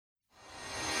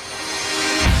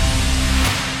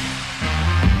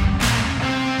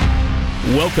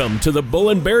Welcome to the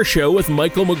Bull and Bear Show with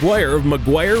Michael McGuire of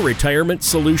McGuire Retirement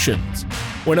Solutions.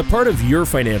 When a part of your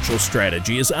financial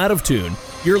strategy is out of tune,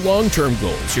 your long-term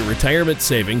goals, your retirement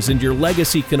savings, and your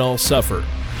legacy can all suffer.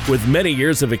 With many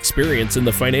years of experience in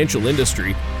the financial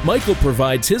industry, Michael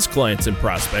provides his clients and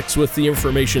prospects with the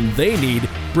information they need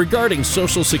regarding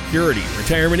Social Security,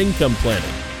 retirement income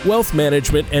planning, wealth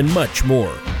management, and much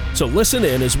more. So listen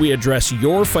in as we address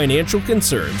your financial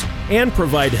concerns and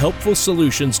provide helpful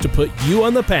solutions to put you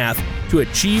on the path to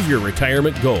achieve your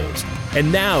retirement goals. And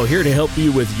now, here to help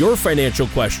you with your financial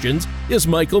questions is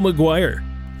Michael McGuire.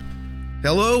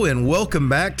 Hello and welcome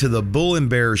back to the Bull and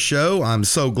Bear Show. I'm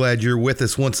so glad you're with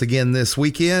us once again this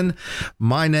weekend.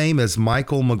 My name is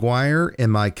Michael McGuire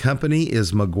and my company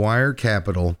is McGuire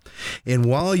Capital. And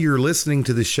while you're listening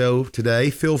to the show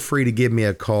today, feel free to give me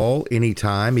a call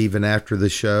anytime, even after the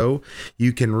show.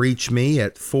 You can reach me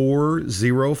at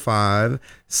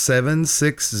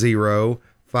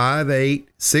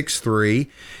 405-760-5863.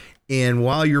 And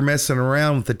while you're messing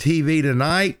around with the TV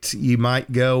tonight, you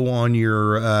might go on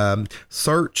your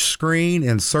search screen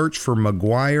and search for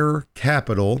McGuire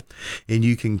Capital, and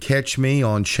you can catch me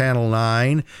on Channel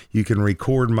 9. You can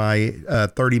record my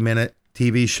 30-minute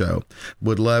TV show.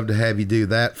 Would love to have you do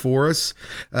that for us.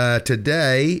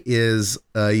 Today is,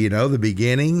 the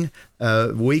beginning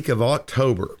week of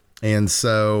October. And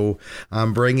so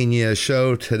I'm bringing you a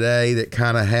show today that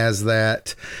kind of has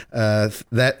that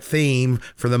theme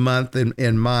for the month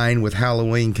in mind, with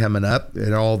Halloween coming up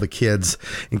and all the kids,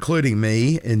 including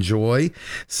me, enjoy.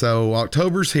 So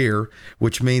October's here,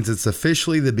 which means it's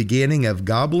officially the beginning of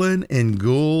Goblin and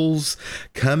Ghouls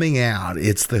coming out.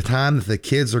 It's the time that the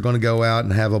kids are going to go out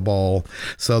and have a ball.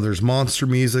 So there's monster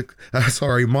movies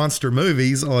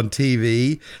on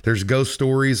TV. There's ghost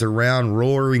stories around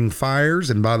roaring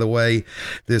fires. And by the way,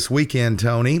 this weekend,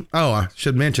 Tony, I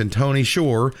should mention Tony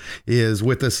Shore is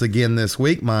with us again this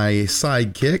week, my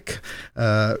sidekick.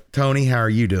 Tony, how are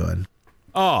you doing?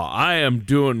 Oh, I am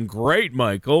doing great,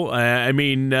 Michael.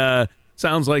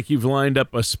 Sounds like you've lined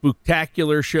up a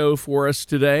spooktacular show for us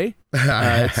today.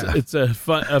 It's a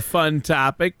fun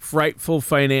topic, frightful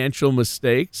financial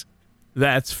mistakes.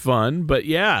 That's fun, but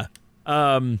yeah,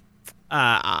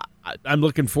 I'm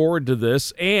looking forward to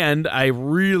this, and I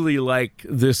really like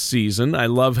this season. I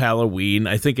love Halloween.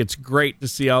 I think it's great to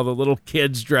see all the little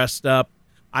kids dressed up.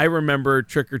 I remember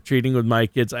trick-or-treating with my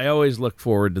kids. I always look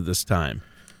forward to this time.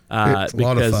 It's a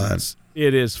lot of fun.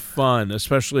 It is fun,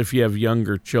 especially if you have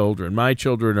younger children. My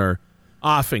children are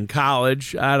off in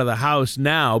college, out of the house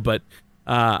now, but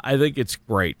I think it's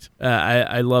great.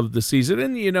 I love the season,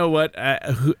 and you know what?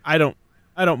 I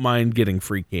don't mind getting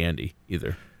free candy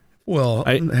either. Well,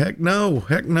 heck no.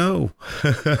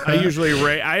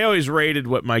 I always rated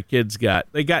what my kids got.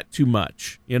 They got too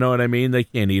much. You know what I mean? They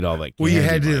can't eat all that candy. Well, you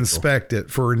had to inspect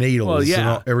it for needles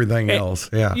and everything else.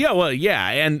 Yeah. Yeah, well,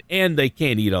 yeah, and they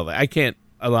can't eat all that. I can't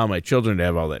allow my children to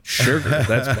have all that sugar.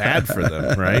 That's bad for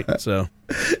them, right? So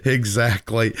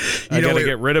exactly. I got to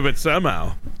get rid of it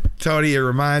somehow. Tony, it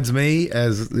reminds me,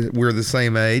 as we're the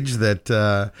same age,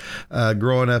 that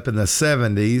growing up in the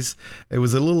 70s, it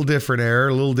was a little different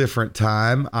era, a little different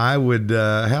time.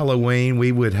 Halloween,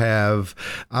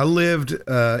 I lived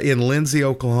in Lindsay,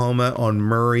 Oklahoma on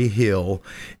Murray Hill,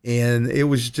 and it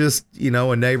was just,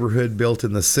 a neighborhood built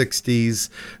in the 60s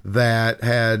that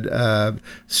had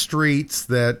streets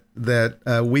that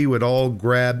we would all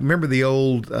grab. Remember the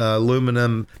old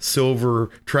aluminum,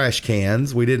 silver trash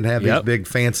cans? We didn't have these big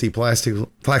fancy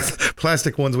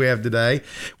plastic ones we have today.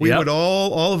 We would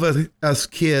all of us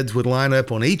kids would line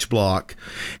up on each block,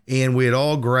 and we'd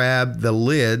all grab the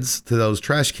lids to those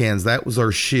trash cans. That was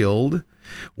our shield.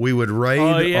 We would raid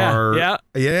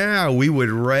we would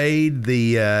raid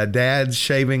the dad's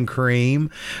shaving cream,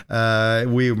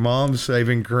 mom's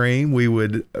shaving cream. We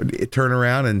would turn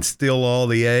around and steal all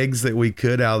the eggs that we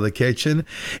could out of the kitchen,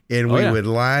 and we would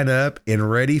line up and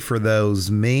ready for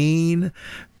those mean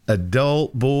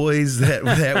adult boys that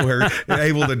were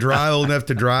able to drive, old enough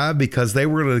to drive, because they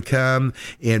were going to come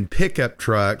in pickup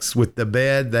trucks with the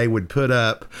bed they would put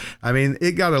up. I mean,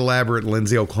 it got elaborate in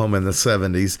Lindsay, Oklahoma in the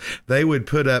 70s. They would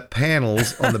put up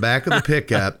panels on the back of the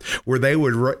pickup where they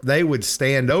would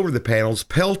stand over the panels,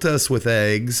 pelt us with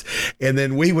eggs, and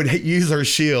then we would use our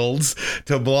shields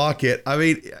to block it. I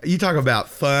mean, you talk about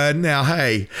fun. Now,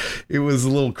 hey, it was a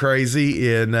little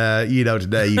crazy in,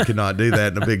 today you cannot do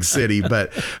that in a big city,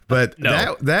 but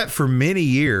no. that for many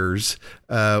years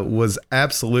was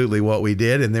absolutely what we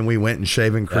did. And then we went and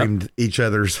shaving creamed each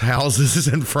other's houses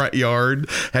and front yard,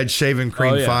 had shaving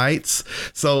cream fights.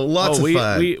 So lots of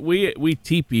fun. We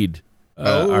teepeed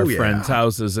our friends'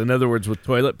 houses. In other words, with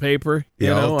toilet paper,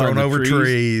 thrown over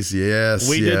trees. Yes,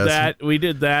 did that. We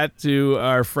did that to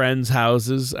our friends'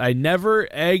 houses. I never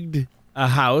egged a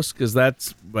house because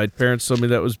my parents told me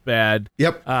that was bad.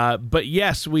 Yep. But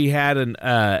yes, we had an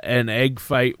egg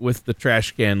fight with the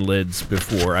trash can lids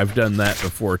before. I've done that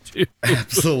before too.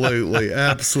 Absolutely.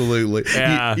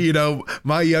 Yeah.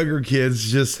 My younger kids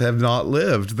just have not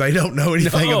lived. They don't know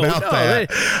anything about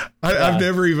that. I've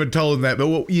never even told them that.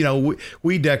 But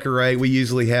we decorate. We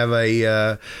usually have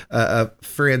a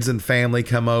friends and family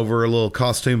come over, a little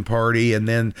costume party, and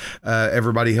then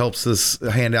everybody helps us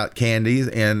hand out candies,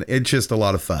 and it's just a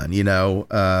lot of fun,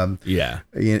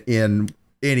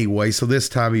 Anyway, so this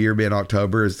time of year being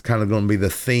October is kind of going to be the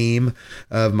theme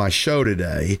of my show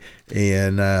today.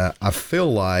 And I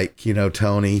feel like,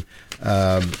 Tony,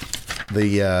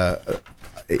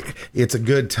 it's a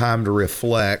good time to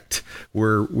reflect.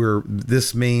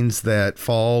 This means that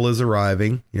fall is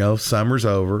arriving, summer's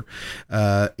over,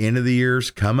 end of the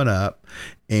year's coming up,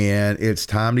 and it's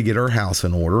time to get our house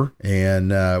in order. And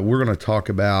we're going to talk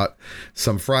about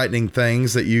some frightening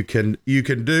things that you can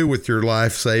do with your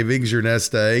life savings, your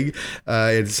nest egg,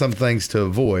 and some things to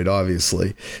avoid,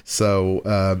 obviously.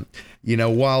 So,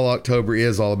 while October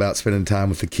is all about spending time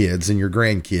with the kids and your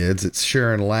grandkids, it's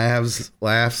sharing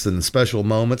laughs and special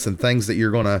moments and things that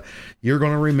you're gonna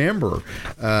remember.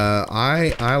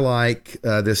 I like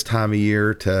this time of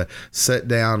year to sit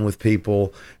down with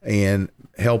people and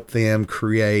help them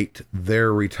create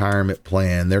their retirement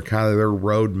plan, their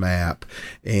roadmap.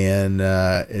 And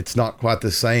it's not quite the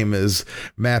same as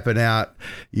mapping out,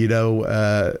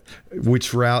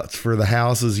 which routes for the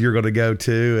houses you're going to go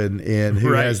to and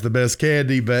who has the best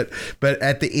candy. But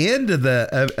at the end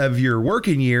of your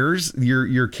working years,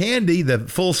 your candy, the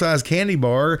full-size candy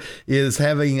bar, is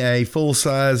having a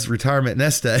full-size retirement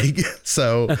nest egg.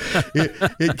 So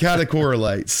it kind of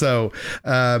correlates. So,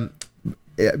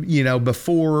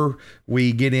 before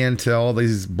we get into all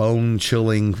these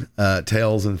bone-chilling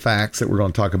tales and facts that we're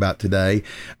going to talk about today,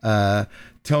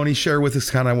 Tony, share with us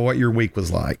kind of what your week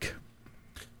was like.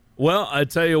 Well, I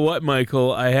tell you what,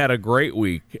 Michael, I had a great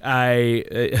week.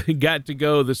 I got to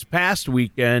go this past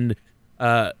weekend.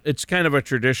 It's kind of a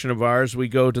tradition of ours. We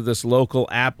go to this local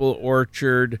apple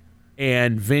orchard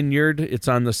and vineyard. It's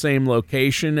on the same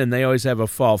location, and they always have a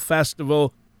fall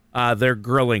festival. They're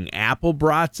grilling apple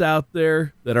brats out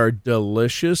there that are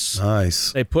delicious.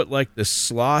 Nice. They put like the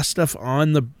slaw stuff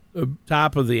on the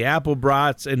top of the apple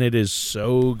brats, and it is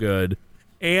so good.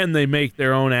 And they make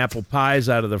their own apple pies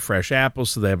out of the fresh apples,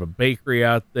 so they have a bakery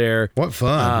out there. What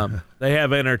fun. They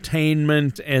have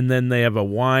entertainment, and then they have a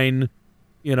wine,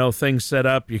 thing set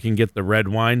up. You can get the red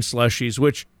wine slushies,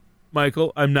 which,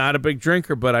 Michael, I'm not a big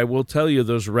drinker, but I will tell you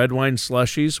those red wine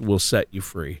slushies will set you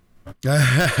free.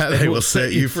 They will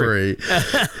set you free.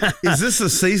 Is this a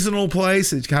seasonal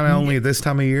place? It's kind of only this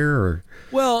time of year, or?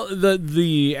 Well,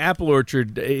 the apple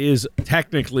orchard is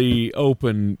technically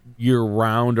open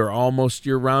year-round or almost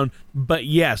year-round. But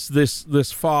yes,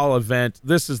 this fall event,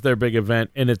 this is their big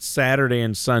event, and it's Saturday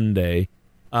and Sunday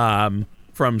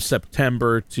from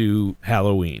September to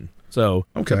Halloween. So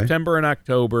September and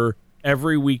October,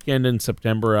 every weekend in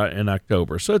September and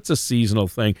October. So it's a seasonal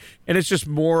thing. And it's just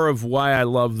more of why I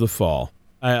love the fall.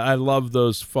 I love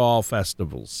those fall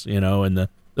festivals, and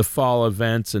the fall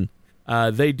events. And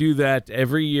they do that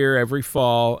every year, every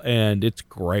fall, and it's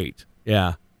great.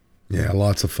 Yeah. Yeah,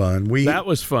 lots of fun. That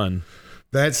was fun.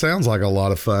 That sounds like a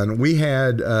lot of fun. We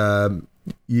had, my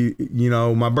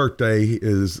birthday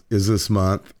is this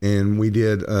month, and we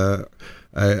did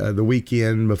the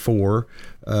weekend before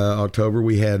October.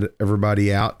 We had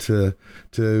everybody out to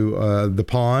the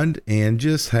pond and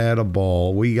just had a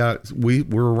ball. We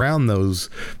were around those,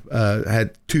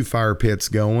 had 2 fire pits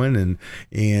going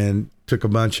and took a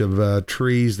bunch of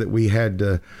trees that we had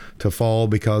to fall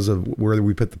because of where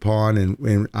we put the pond,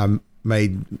 and I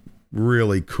made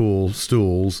really cool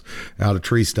stools out of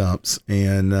tree stumps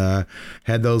and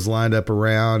had those lined up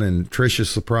around. And Tricia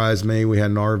surprised me. We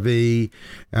had an RV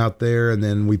out there, and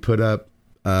then we put up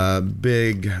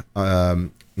big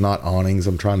not awnings,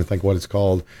 I'm trying to think what it's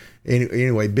called.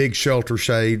 Anyway, big shelter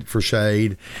for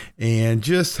shade, and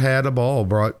just had a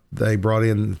ball. They brought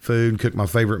in food, cooked my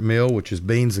favorite meal, which is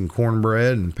beans and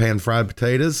cornbread and pan-fried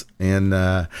potatoes,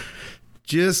 and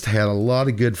just had a lot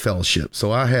of good fellowship.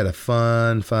 So I had a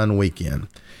fun weekend.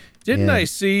 Didn't I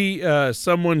see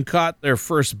someone caught their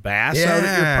first bass out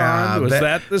at your pond?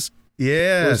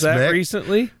 Was that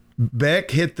recently? Beck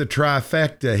hit the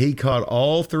trifecta. He caught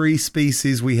all 3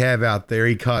 species we have out there.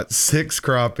 He caught 6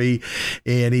 crappie,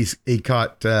 and he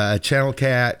caught a channel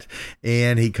cat,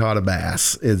 and he caught a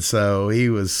bass. And so he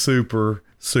was super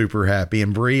super happy.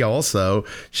 And Bree also,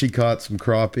 she caught some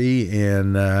crappie,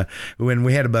 and when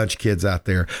we had a bunch of kids out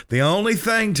there. The only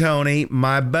thing, Tony,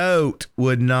 my boat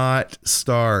would not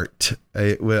start.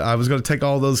 I was going to take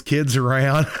all those kids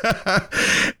around,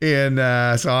 and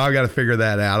so I got to figure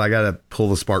that out. I got to pull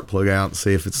the spark plug out and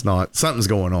see if something's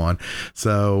going on.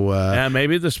 So yeah,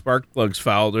 maybe the spark plug's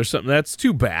fouled or something. That's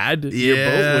too bad. Yes, your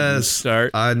boat wouldn't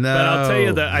start. I know. But I'll tell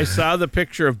you that I saw the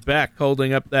picture of Beck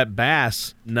holding up that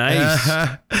bass.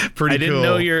 Nice. Pretty cool.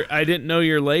 I didn't know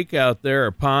your lake out there,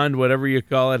 or pond, whatever you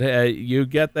call it. You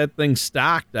get that thing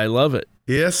stocked. I love it.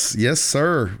 Yes,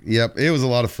 sir. Yep, it was a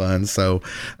lot of fun. So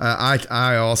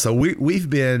I also we've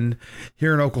been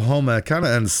here in Oklahoma kind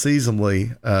of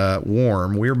unseasonably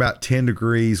warm. We're about 10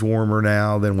 degrees warmer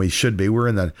now than we should be. We're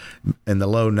in the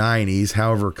low 90s.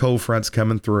 However, cold front's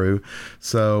coming through.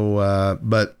 So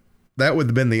but that would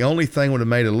have been the only thing would have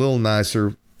made it a little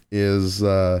nicer is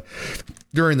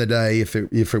during the day if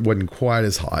it wasn't quite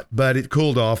as hot. But it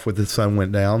cooled off with the sun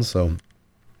went down. So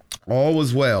all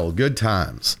was well. Good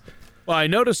times. Well, I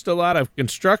noticed a lot of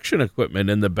construction equipment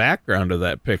in the background of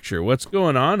that picture. What's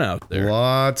going on out there?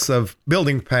 Lots of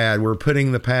building pad. We're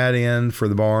putting the pad in for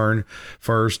the barn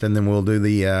first, and then we'll do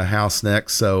the house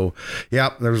next. So,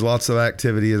 yeah, there's lots of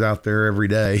activities out there every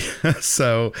day.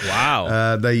 So,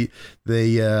 wow. They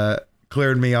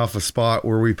cleared me off a spot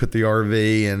where we put the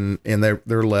RV, and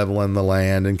they're leveling the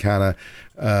land and kind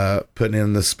of putting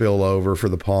in the spillover for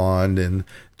the pond, and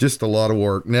just a lot of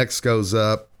work. Next goes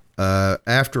up.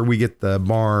 After we get the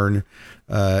barn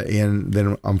in,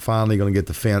 then I'm finally going to get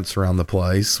the fence around the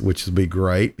place, which will be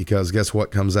great because guess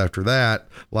what comes after that?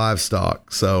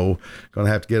 Livestock. So going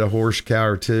to have to get a horse, cow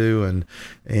or two,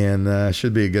 and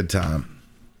should be a good time.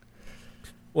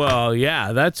 Well,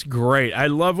 yeah, that's great. I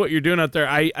love what you're doing out there.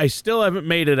 I still haven't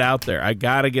made it out there. I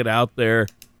got to get out there.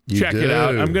 Check it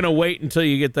out. I'm going to wait until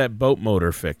you get that boat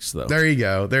motor fixed, though. There you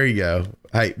go.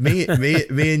 Hey, me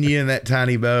and you in that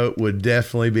tiny boat would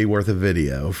definitely be worth a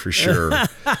video for sure.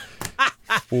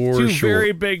 Two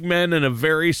very big men in a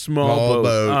very small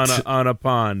boat on a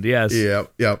pond. Yes.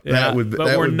 Yep. Yeah, that would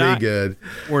be good.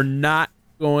 We're not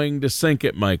going to sink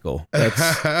it, Michael.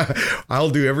 I'll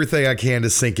do everything I can to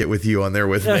sink it with you on there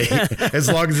with me,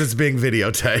 as long as it's being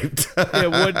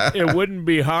videotaped. It wouldn't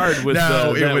be hard with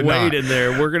that weight in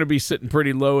there. We're going to be sitting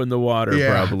pretty low in the water,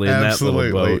 probably in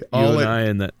absolutely. That little boat. And I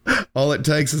in that. All it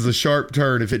takes is a sharp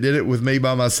turn. If it did it with me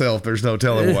by myself, there's no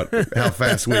telling how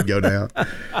fast we'd go down.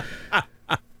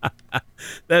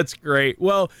 That's great.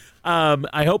 Well,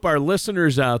 I hope our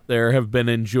listeners out there have been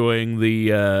enjoying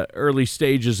the early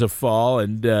stages of fall,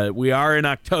 and we are in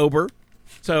October,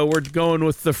 so we're going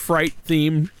with the fright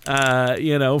theme,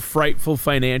 frightful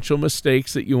financial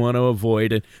mistakes that you want to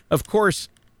avoid. And of course,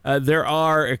 there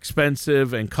are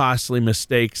expensive and costly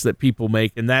mistakes that people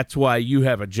make, and that's why you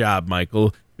have a job,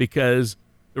 Michael, because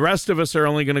the rest of us are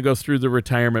only going to go through the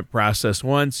retirement process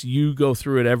once. You go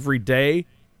through it every day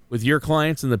with your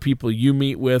clients and the people you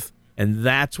meet with, and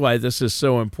that's why this is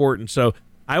so important. So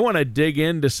I want to dig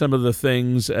into some of the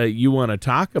things you want to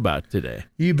talk about today.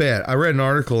 You bet. I read an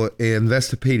article,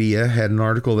 Investopedia had an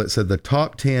article that said the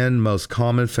top 10 most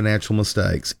common financial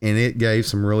mistakes, and it gave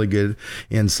some really good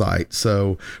insight.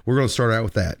 So we're going to start out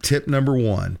with that. Tip number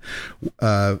one,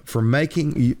 one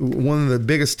of the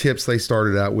biggest tips they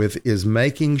started out with is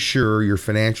making sure your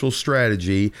financial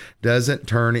strategy doesn't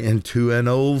turn into an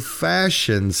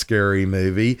old-fashioned scary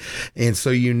movie. And so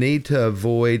you need to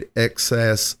avoid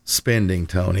excess spending,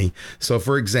 Tony. So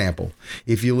for example,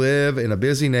 if you live in a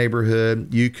busy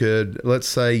neighborhood, you could, let's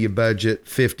say you budget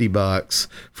 $50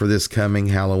 for this coming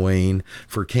Halloween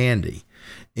for candy.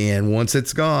 And once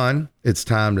it's gone, it's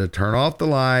time to turn off the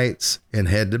lights and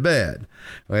head to bed.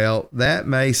 Well, that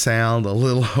may sound a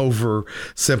little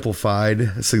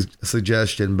oversimplified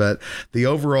suggestion, but the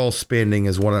overall spending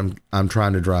is what I'm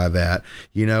trying to drive at.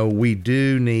 We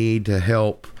do need to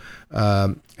help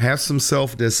have some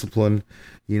self-discipline.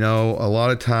 A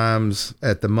lot of times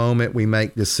at the moment we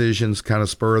make decisions kind of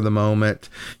spur of the moment.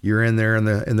 You're in there in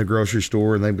the grocery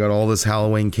store and they've got all this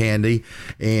Halloween candy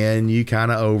and you kind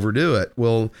of overdo it.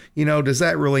 Well, does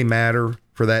that really matter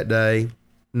for that day?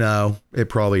 No, it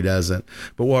probably doesn't.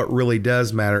 But what really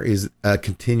does matter is a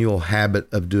continual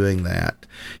habit of doing that.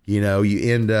 You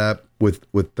end up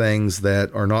with things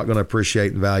that are not going to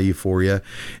appreciate and value for you.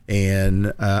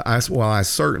 And I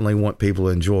certainly want people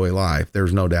to enjoy life.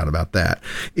 There's no doubt about that.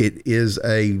 It is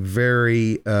a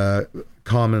very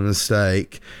common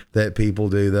mistake that people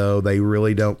do, though. They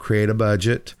really don't create a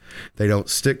budget. They don't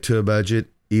stick to a budget,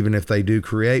 even if they do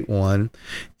create one.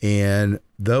 And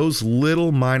those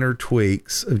little minor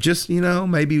tweaks of just,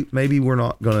 maybe we're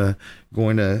not going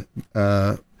to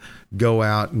go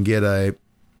out and get a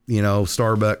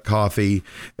Starbucks coffee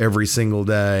every single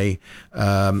day,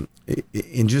 and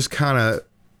just kind of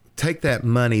take that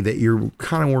money that you're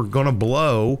kind of going to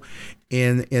blow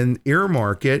and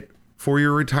earmark it for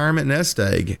your retirement nest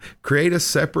egg. Create a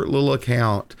separate little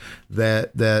account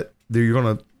that you're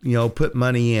going to put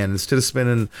money in. Instead of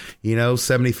spending,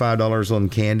 $75 on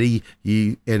candy,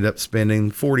 you end up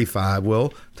spending $45.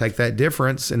 Well, take that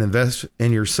difference and invest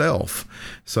in yourself.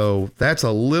 So that's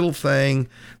a little thing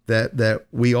that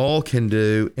we all can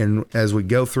do. And as we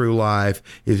go through life,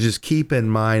 is just keep in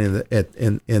mind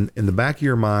in the back of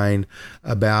your mind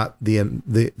about the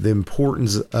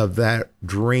importance of that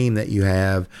dream that you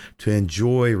have to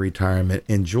enjoy retirement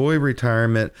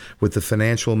with the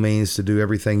financial means to do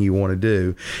everything you want to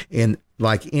do. And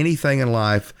like anything in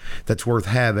life that's worth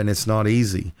having, it's not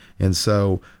easy. And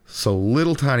so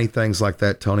little tiny things like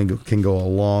that, Tony, can go a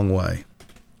long way.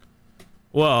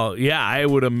 Well, yeah, I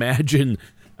would imagine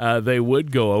they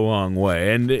would go a long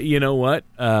way. And you know what?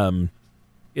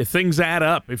 If things add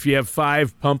up. If you have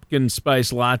 5 pumpkin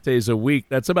spice lattes a week,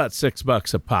 that's about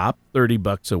 $6 a pop,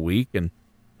 $30 a week, and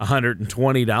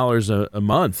 $120 a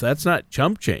month. That's not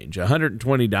chump change.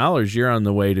 $120, you're on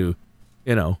the way to,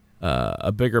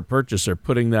 a bigger purchase, or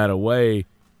putting that away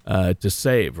to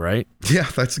save, right? Yeah,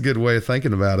 that's a good way of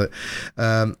thinking about it.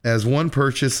 As one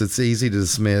purchase, it's easy to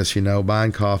dismiss.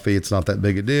 Buying coffee, it's not that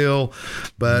big a deal.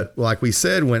 But like we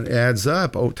said, when it adds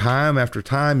up, time after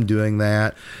time doing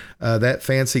that, that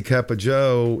fancy cup of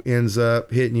Joe ends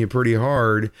up hitting you pretty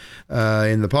hard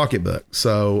in the pocketbook.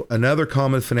 So another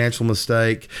common financial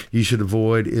mistake you should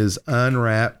avoid is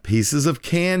unwrapped pieces of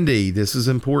candy. This is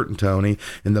important, Tony,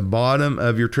 in the bottom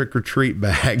of your trick-or-treat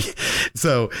bag.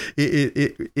 So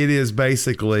it is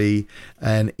basically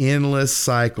an endless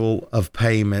cycle of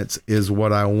payments is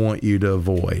what I want you to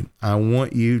avoid. I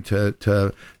want you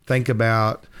to think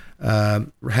about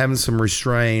having some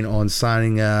restraint on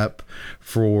signing up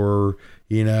for,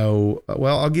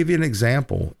 I'll give you an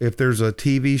example. If there's a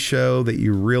TV show that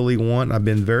you really want, I've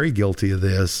been very guilty of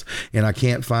this, and I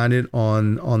can't find it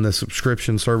on the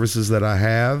subscription services that I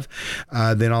have,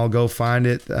 then I'll go find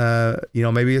it.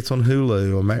 Maybe it's on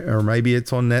Hulu or maybe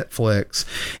it's on Netflix,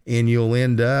 and you'll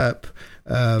end up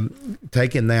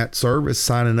taking that service,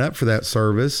 signing up for that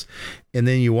service, and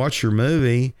then you watch your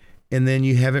movie, and then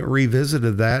you haven't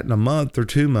revisited that in a month or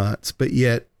 2 months, but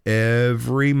yet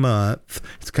every month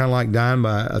it's kind of like dying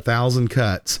by 1,000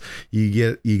 cuts. You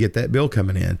get that bill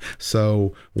coming in.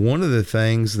 So one of the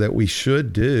things that we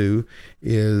should do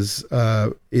is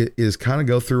kind of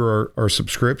go through our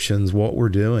subscriptions, what we're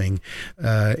doing,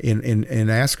 and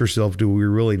ask ourselves, do we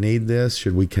really need this?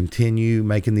 Should we continue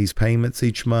making these payments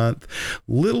each month?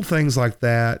 Little things like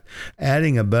that,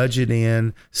 adding a budget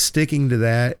in, sticking to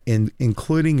that, and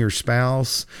including your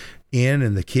spouse in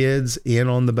and the kids in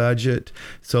on the budget,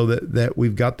 so that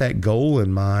we've got that goal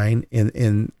in mind.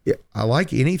 And I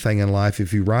like anything in life,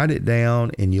 if you write it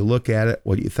down and you look at it,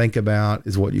 what you think about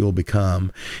is what you'll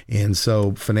become. And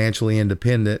so financially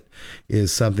independent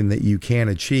is something that you can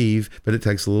achieve, but it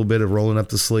takes a little bit of rolling up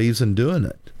the sleeves and doing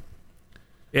it.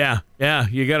 Yeah.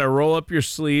 You got to roll up your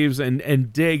sleeves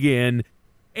and dig in.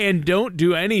 And don't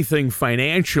do anything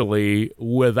financially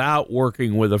without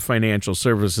working with a financial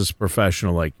services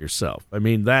professional like yourself. I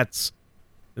mean, that's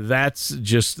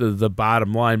just the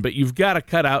bottom line. But you've got to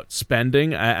cut out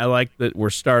spending. I like that we're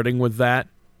starting with that.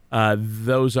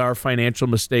 Those are financial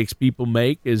mistakes people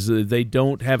make, is they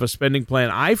don't have a spending plan.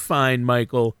 I find,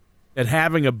 Michael, that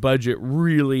having a budget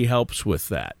really helps with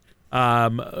that.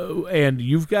 And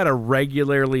you've got to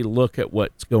regularly look at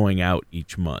what's going out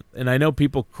each month. And I know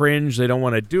people cringe. They don't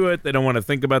want to do it. They don't want to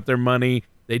think about their money.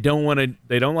 They don't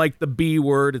like the B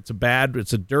word. It's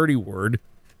a dirty word.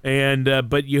 And,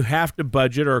 but you have to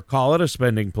budget or call it a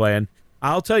spending plan.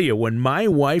 I'll tell you, when my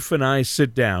wife and I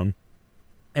sit down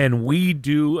and we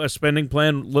do a spending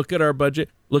plan, look at our budget,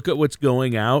 look at what's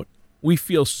going out, we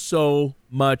feel so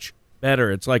much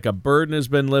better. It's like a burden has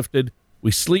been lifted.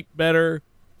 We sleep better.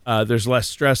 There's less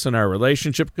stress in our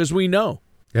relationship because we know.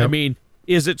 Yep. I mean,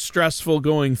 is it stressful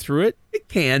going through it? It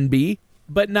can be,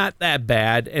 but not that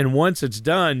bad. And once it's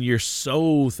done, you're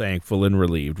so thankful and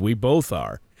relieved. We both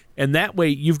are. And that way,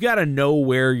 you've got to know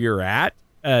where you're at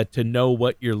to know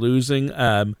what you're losing.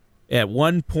 At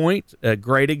one point, a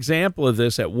great example of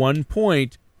this, at one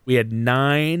point, we had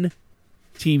 9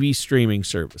 TV streaming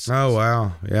services. Oh,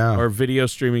 wow. Yeah. Or video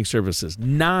streaming services.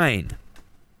 9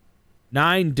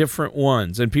 different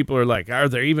ones. And people are like, are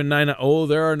there even 9? Oh,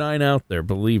 there are 9 out there.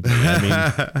 Believe me.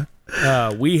 I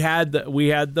mean, we had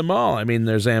them all. I mean,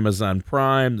 there's Amazon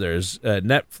Prime, there's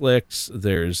Netflix,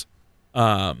 there's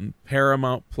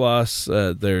Paramount Plus.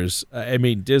 There's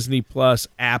Disney Plus,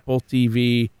 Apple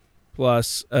TV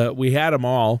Plus. We had them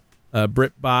all.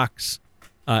 BritBox,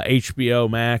 HBO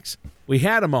Max. We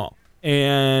had them all,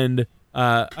 and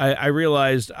I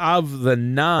realized of the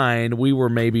 9, we were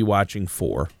maybe watching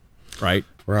 4, right?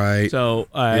 Right. So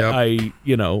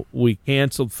we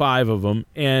canceled 5 of them,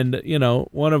 and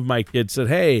one of my kids said,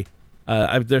 "Hey,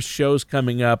 there's shows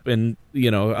coming up in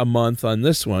a month on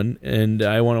this one, and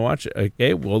I want to watch it."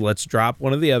 Okay, well, let's drop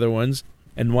one of the other ones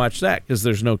and watch that because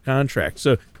there's no contract.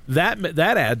 So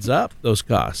that adds up, those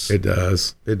costs. It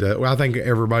does. Well, I think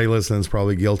everybody listening is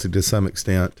probably guilty to some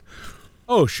extent.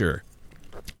 Oh, sure.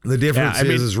 The difference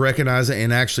is recognizing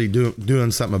and actually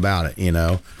doing something about it,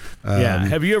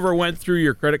 Have you ever went through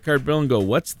your credit card bill and go,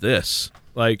 "What's this?"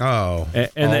 And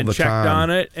then checked on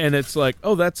it, and it's like,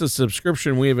 "Oh, that's a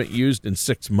subscription we haven't used in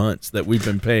 6 months that we've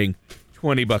been paying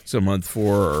 $20 a month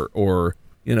for, or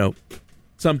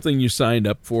something you signed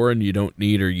up for and you don't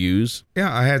need or use."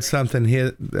 Yeah, I had something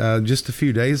hit just a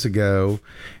few days ago,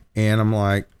 and I'm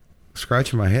like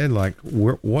scratching my head, like,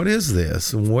 what is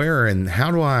this, and where, and how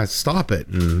do I stop it?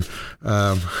 And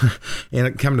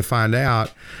and come to find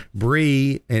out,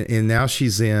 Bree, and now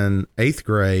she's in 8th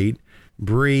grade.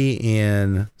 Bree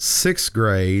in 6th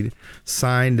grade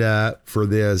signed up for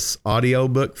this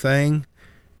audiobook thing,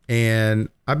 and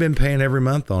I've been paying every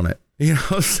month on it,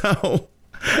 so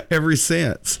ever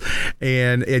since,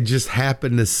 and it just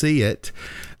happened to see it.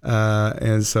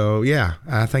 And so, yeah,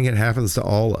 I think it happens to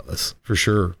all of us for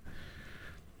sure.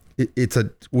 It's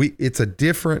a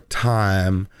different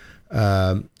time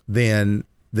than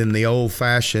the old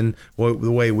fashioned,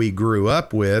 the way we grew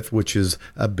up with, which is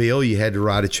a bill, you had to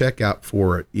write a check out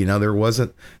for it. There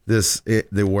wasn't there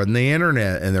wasn't the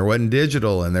internet, and there wasn't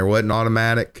digital, and there wasn't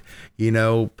automatic,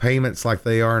 payments like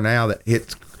they are now that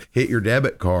hit your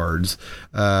debit cards.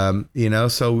 So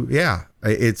yeah,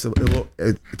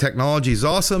 technology is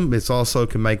awesome. It's also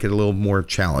can make it a little more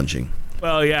challenging.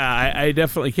 Well, yeah, I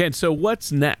definitely can. So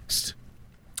what's next?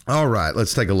 All right,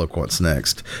 let's take a look what's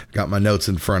next. Got my notes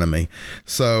in front of me.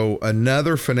 So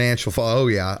another financial oh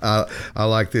yeah, I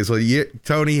like this. Well,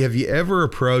 Tony, have you ever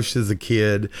approached as a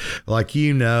kid, like,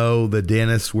 the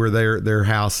dentist where their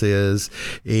house is,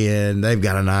 and they've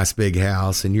got a nice big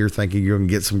house, and you're thinking you're going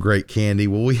to get some great candy?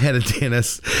 Well, we had a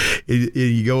dentist,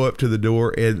 you go up to the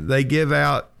door, and they give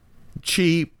out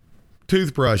cheap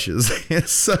toothbrushes. And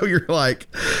so you're like,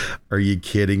 are you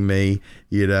kidding me?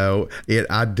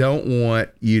 I don't want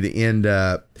you to end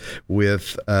up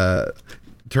with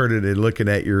turning and looking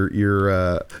at your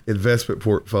investment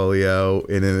portfolio,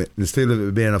 and instead of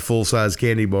it being a full-size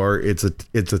candy bar, it's a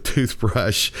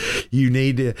toothbrush.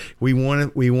 We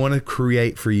want to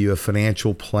create for you a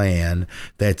financial plan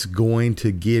that's going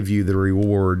to give you the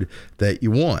reward that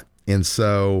you want. And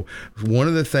so one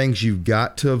of the things you've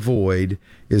got to avoid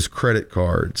is credit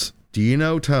cards. Do you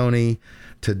know, Tony,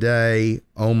 today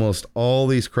almost all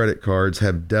these credit cards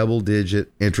have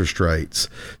double-digit interest rates.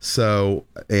 So,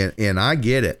 and I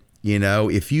get it.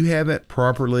 If you haven't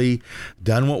properly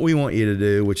done what we want you to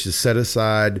do, which is set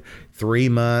aside 3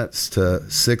 months to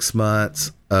 6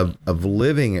 months of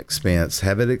living expense,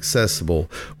 have it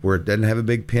accessible where it doesn't have a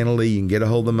big penalty, you can get a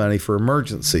hold of the money for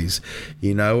emergencies,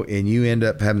 and you end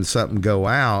up having something go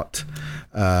out,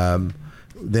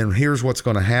 then here's what's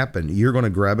going to happen. You're going to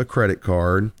grab a credit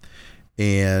card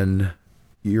and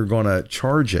you're going to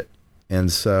charge it.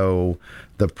 And so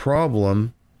the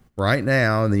problem right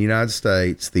now in the United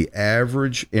States, the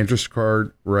average interest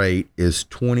card rate is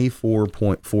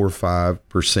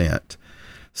 24.45%.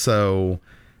 So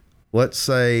let's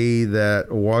say that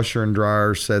a washer and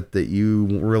dryer set that you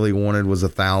really wanted was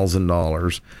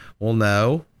 $1,000. Well,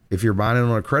 no, if you're buying it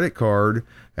on a credit card,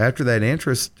 after that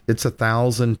interest, it's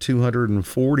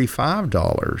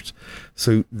 $1,245.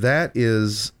 So that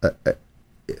is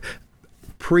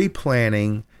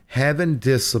pre-planning, having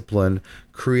discipline,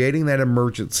 creating that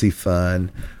emergency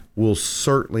fund will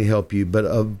certainly help you, but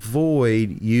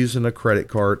avoid using a credit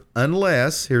card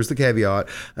unless, here's the caveat,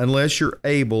 unless you're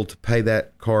able to pay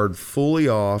that card fully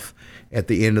off at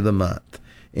the end of the month.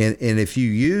 And if you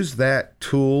use that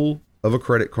tool of a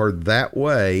credit card that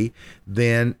way,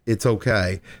 then it's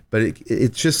okay. But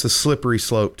it's just a slippery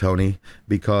slope, Tony,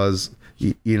 because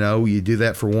you do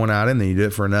that for one item, then you do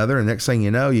it for another, and next thing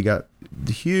you know, you got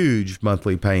huge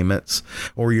monthly payments,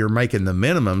 or you're making the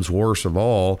minimums, worse of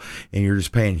all, and you're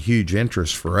just paying huge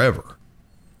interest forever.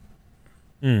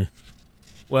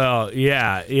 Well,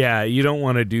 yeah, you don't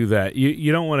want to do that.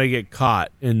 You don't want to get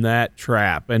caught in that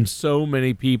trap, and so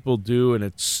many people do, and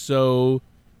it's so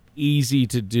easy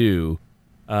to do.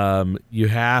 You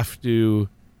have to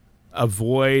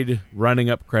avoid running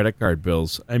up credit card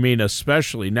bills. I mean,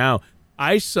 especially now.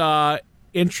 I saw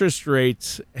interest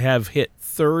rates have hit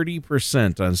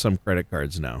 30% on some credit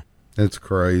cards now. It's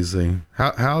crazy.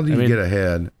 How do you get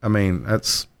ahead? I mean,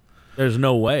 there's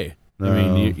no way. No. I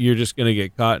mean, you're just going to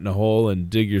get caught in a hole and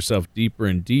dig yourself deeper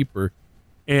and deeper.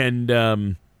 And,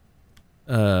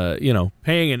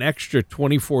 paying an extra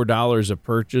 $24 a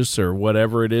purchase or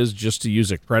whatever it is just to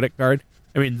use a credit card.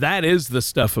 I mean, that is the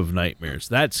stuff of nightmares.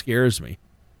 That scares me.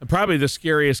 And probably the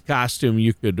scariest costume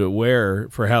you could wear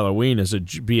for Halloween is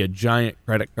be a giant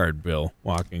credit card bill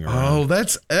walking around. Oh,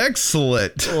 that's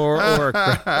excellent. Or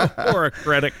a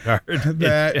credit card.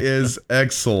 That is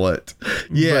excellent.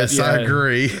 Yes, I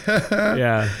agree.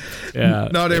 Yeah.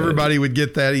 Not everybody would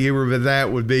get that either, but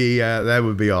that would be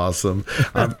awesome.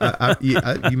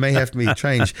 You may have to be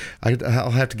changed.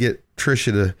 I'll have to get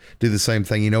Trisha to do the same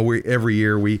thing. Every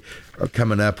year we are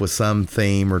coming up with some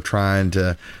theme or trying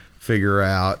to figure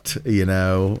out,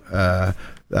 a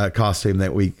costume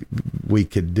that we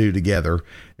could do together.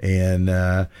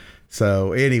 And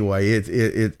so anyway,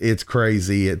 it's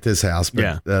crazy at this house,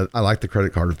 but I like the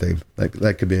credit card theme.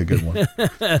 That could be a good one.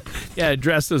 Yeah,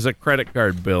 dressed as a credit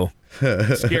card bill.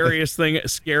 Scariest thing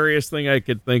I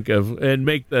could think of, and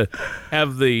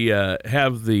have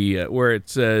the where it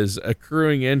says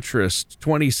accruing interest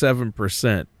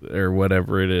 27% or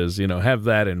whatever it is, have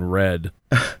that in red.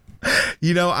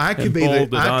 I could be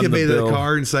the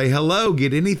card and say, hello,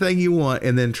 get anything you want.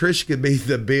 And then Trish could be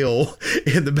the bill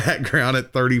in the background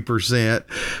at 30%.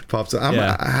 Pops up.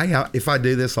 If I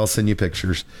do this, I'll send you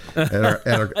pictures at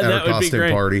our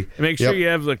costume party. Make sure you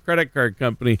have the credit card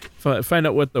company. Find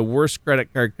out what the worst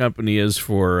credit card company is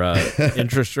for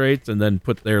interest rates and then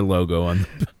put their logo on.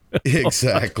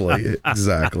 Exactly.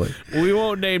 We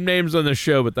won't name names on the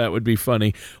show, but that would be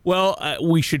funny. Well,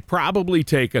 we should probably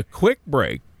take a quick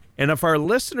break. And if our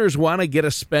listeners want to get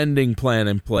a spending plan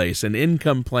in place, an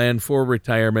income plan for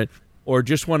retirement, or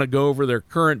just want to go over their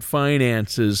current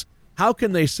finances, how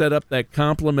can they set up that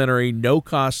complimentary,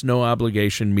 no-cost,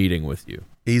 no-obligation meeting with you?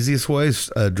 Easiest way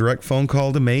is a direct phone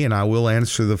call to me, and I will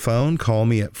answer the phone. Call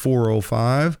me at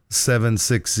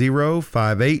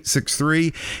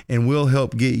 405-760-5863, and we'll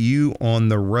help get you on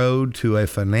the road to a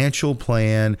financial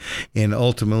plan and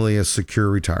ultimately a secure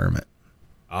retirement.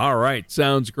 All right.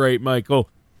 Sounds great, Michael.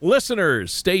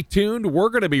 Listeners, stay tuned. We're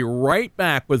going to be right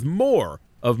back with more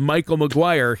of Michael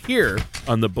McGuire here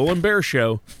on the Bull and Bear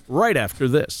Show right after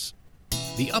this.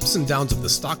 The ups and downs of the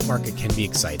stock market can be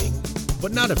exciting,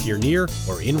 but not if you're near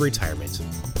or in retirement.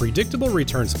 Predictable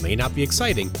returns may not be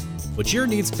exciting, but your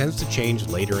needs tend to change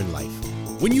later in life.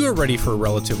 When you are ready for a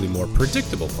relatively more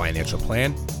predictable financial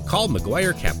plan, call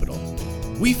McGuire Capital.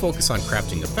 We focus on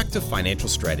crafting effective financial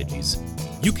strategies.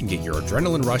 You can get your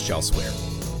adrenaline rush elsewhere.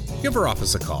 Give our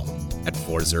office a call at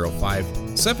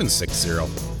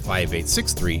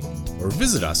 405-760-5863 or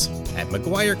visit us at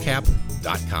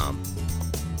McGuireCap.com.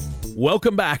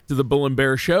 Welcome back to the Bull and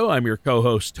Bear Show. I'm your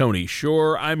co-host, Tony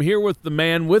Shore. I'm here with the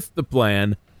man with the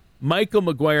plan, Michael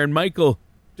McGuire. And Michael,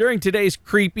 during today's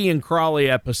creepy and crawly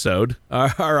episode,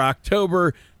 our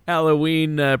October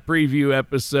Halloween preview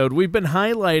episode, we've been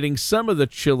highlighting some of the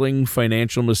chilling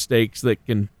financial mistakes that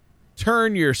can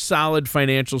turn your solid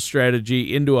financial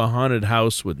strategy into a haunted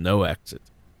house with no exit.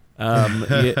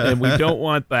 And we don't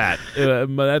want that.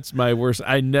 That's my worst.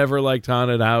 I never liked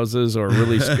haunted houses or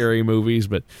really scary movies,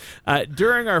 but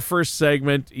during our first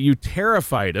segment, you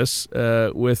terrified us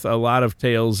with a lot of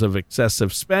tales of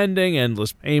excessive spending,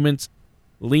 endless payments,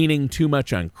 leaning too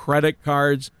much on credit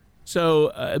cards.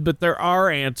 So, but there are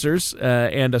answers,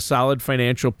 and a solid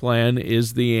financial plan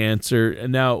is the answer.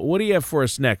 Now, what do you have for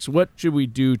us next? What should we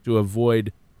do to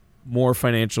avoid more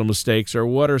financial mistakes, or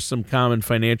what are some common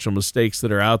financial mistakes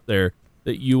that are out there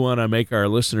that you want to make our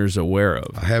listeners aware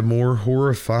of? I have more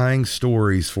horrifying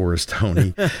stories for us,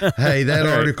 Tony. Hey, that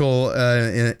article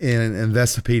in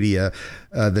Investopedia,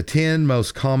 the 10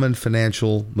 most common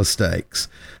financial mistakes.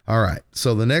 All right.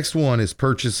 So the next one is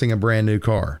purchasing a brand new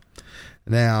car.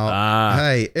 Now,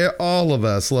 hey, all of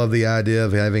us love the idea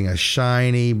of having a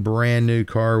shiny, brand new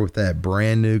car with that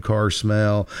brand new car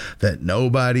smell, that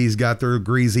nobody's got their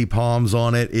greasy palms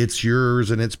on it. It's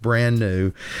yours and it's brand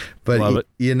new. But,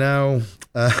 the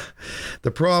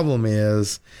problem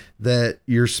is that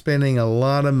you're spending a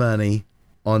lot of money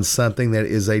on something that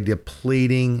is a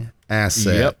depleting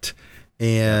asset. Yep.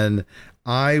 And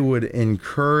I would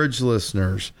encourage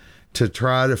listeners to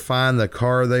try to find the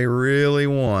car they really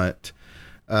want.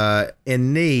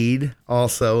 And need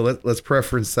also, let's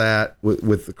preference that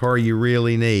with the car you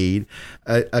really need,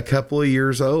 a couple of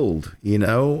years old.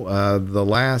 The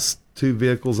last two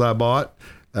vehicles I bought,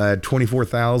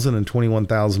 24,000 and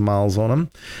 21,000 miles on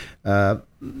them.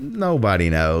 Nobody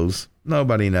knows.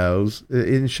 Nobody knows.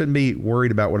 It shouldn't be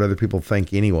worried about what other people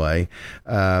think anyway.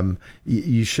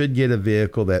 You should get a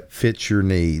vehicle that fits your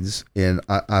needs. And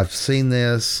I've seen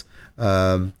this.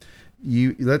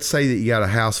 Let's say that you got a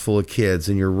house full of kids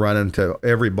and you're running to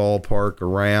every ballpark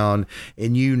around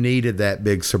and you needed that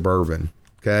big Suburban.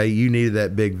 Okay. You needed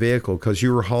that big vehicle because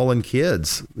you were hauling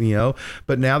kids,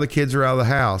 but now the kids are out of the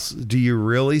house. Do you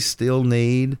really still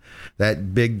need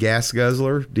that big gas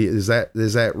guzzler? Is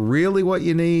that really what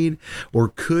you need? Or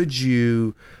could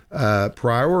you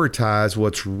prioritize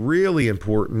what's really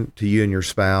important to you and your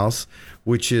spouse,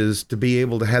 which is to be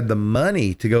able to have the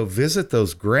money to go visit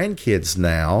those grandkids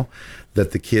now that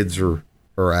the kids are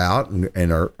out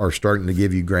and are starting to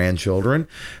give you grandchildren,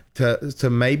 to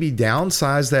maybe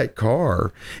downsize that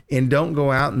car and don't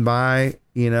go out and buy,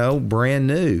 brand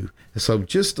new. So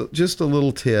just a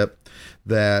little tip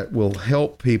that will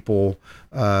help people,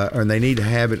 and they need to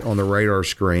have it on the radar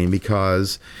screen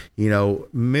because,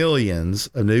 millions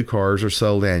of new cars are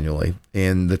sold annually.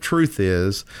 And the truth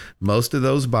is most of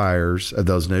those buyers of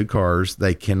those new cars,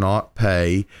 they cannot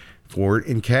pay for it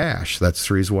in cash. That's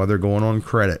the reason why they're going on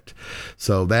credit.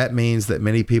 So that means that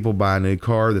many people buy a new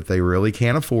car that they really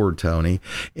can't afford, Tony.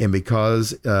 And because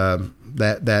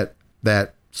that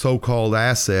so-called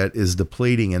asset is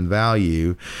depleting in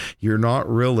value, you're not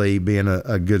really being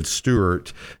a good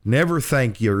steward. Never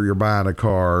think you're buying a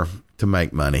car to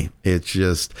make money. It's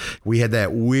just, we had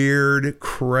that weird,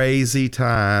 crazy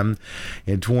time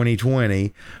in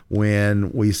 2020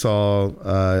 when we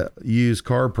saw used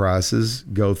car prices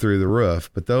go through the roof.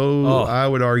 But I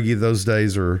would argue those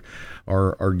days are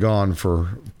gone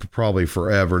for probably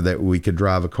forever, that we could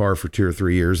drive a car for 2 or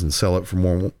 3 years and sell it for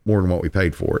more than what we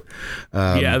paid for it.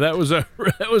 That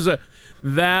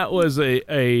was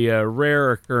a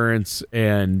rare occurrence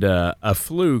and a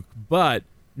fluke, but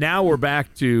now we're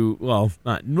back to, well,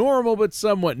 not normal, but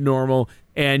somewhat normal,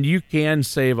 and you can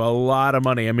save a lot of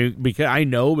money. I mean,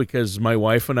 because my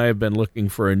wife and I have been looking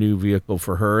for a new vehicle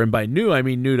for her, and by new, I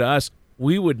mean new to us.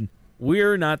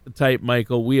 We're not the type,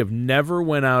 Michael. We have never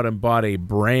went out and bought a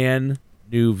brand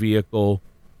new vehicle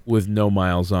with no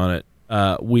miles on it.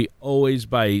 We always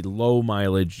buy low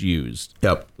mileage used.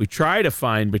 Yep. We try to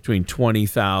find between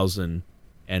 20,000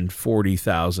 and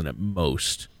 40,000 at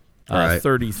most. Right.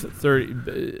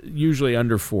 30, usually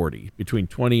under 40, between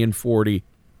 20 and 40.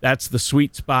 That's the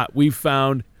sweet spot we've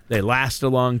found. They last a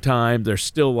long time. They're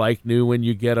still like new when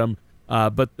you get them,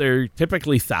 but they're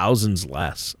typically thousands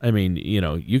less. I mean,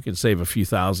 you can save a few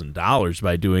 $1,000s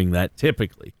by doing that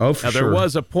typically. Oh, for sure. There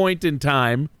was a point in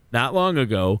time not long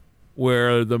ago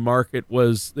where the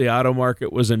auto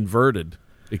market was inverted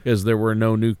because there were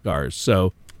no new cars.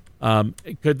 So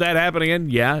could that happen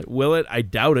again? Yeah. Will it? I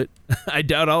doubt it. I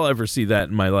doubt I'll ever see that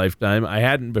in my lifetime. I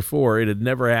hadn't before. It had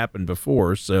never happened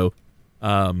before. So,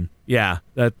 that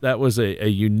was a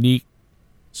unique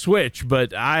switch.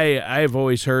 But I've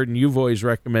always heard, and you've always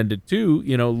recommended too,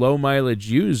 low mileage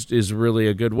used is really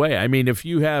a good way. I mean, if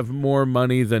you have more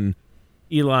money than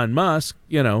Elon Musk,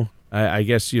 I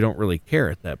guess you don't really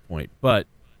care at that point. But,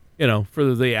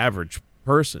 for the average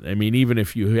person, I mean, even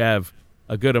if you have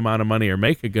a good amount of money or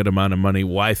make a good amount of money,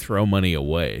 why throw money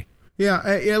away? Yeah,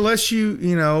 unless you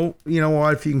know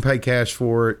what, if you can pay cash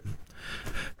for it,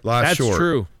 life's short.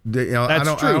 True.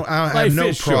 That's true. I have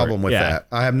no problem with that.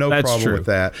 I have no problem with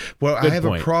that. What I have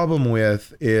a problem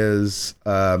with is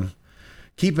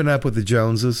keeping up with the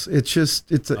Joneses.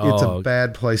 It's a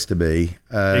bad place to be.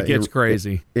 It gets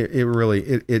crazy. It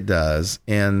really does.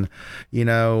 And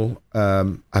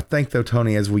I think though,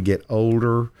 Tony, as we get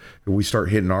older, we start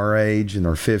hitting our age in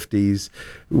our 50s,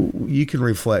 you can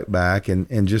reflect back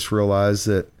and just realize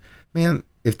that, man,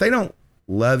 if they don't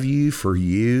love you for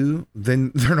you,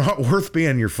 then they're not worth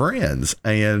being your friends.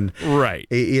 And right.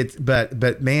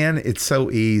 But man, it's so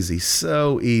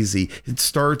easy. It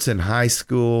starts in high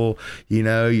school.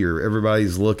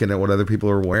 Everybody's looking at what other people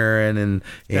are wearing and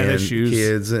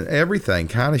kids and everything,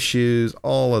 kind of shoes,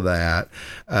 all of that.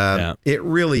 It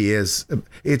really is.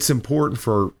 It's important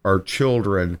for our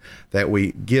children that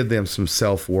we give them some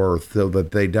self-worth so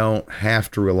that they don't have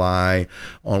to rely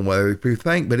on what other people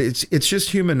think, but it's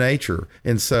just human nature.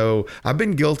 And so I've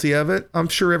been guilty of it. I'm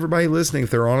sure everybody listening,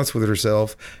 if they're honest with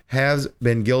herself, has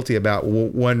been guilty about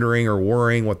wondering or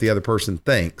worrying what the other person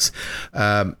thinks.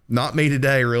 Not me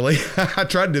today, really. I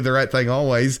try to do the right thing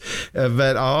always,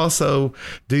 but I also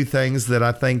do things that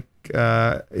I think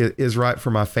is right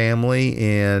for my family,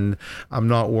 and I'm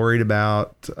not worried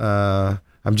about.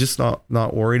 I'm just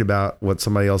not worried about what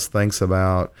somebody else thinks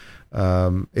about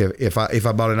if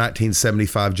I bought a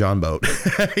 1975 John boat,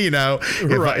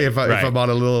 if I bought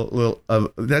a little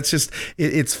that's just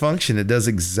its function. It does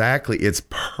exactly. It's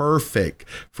perfect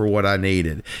for what I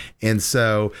needed. And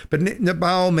so, but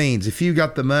by all means, if you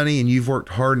got the money and you've worked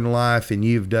hard in life and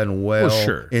you've done well,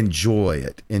 sure. Enjoy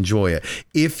it.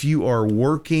 If you are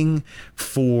working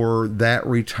for that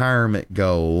retirement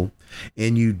goal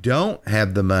and you don't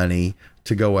have the money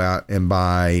to go out and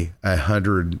buy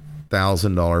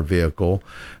 $100,000 vehicle,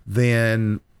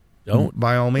 then don't.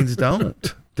 By all means,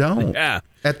 don't. Yeah.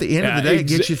 At the end of the day, it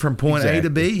gets you from point A to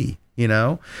B.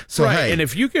 So right. hey, And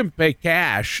if you can pay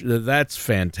cash, that's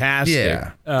fantastic.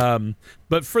 Yeah.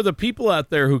 But for the people out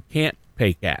there who can't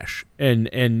pay cash and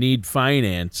need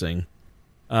financing,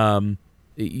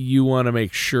 you want to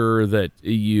make sure that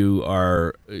you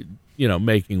are,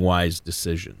 making wise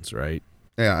decisions, right?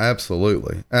 Yeah,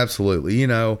 absolutely.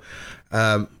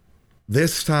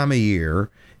 This time of year,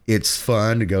 it's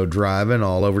fun to go driving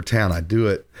all over town. I do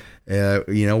it.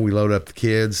 We load up the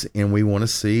kids and we want to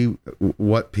see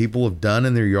what people have done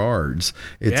in their yards.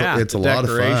 It's a lot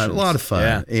of fun.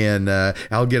 Yeah. And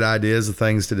I'll get ideas of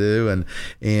things to do.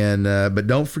 But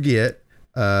don't forget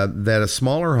that a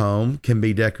smaller home can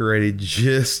be decorated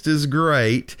just as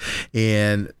great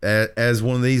and as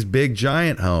one of these big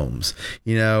giant homes.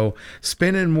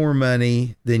 Spending more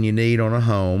money than you need on a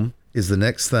home is the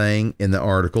next thing in the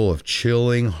article of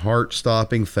chilling,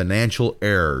 heart-stopping financial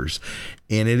errors.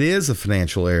 And it is a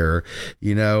financial error.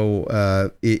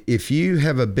 If you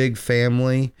have a big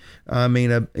family,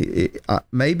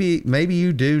 maybe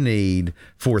you do need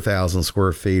 4,000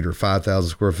 square feet or 5,000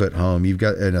 square foot home. You've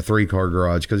got in a 3-car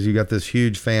garage because you got this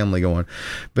huge family going.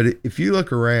 But if you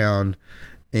look around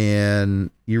and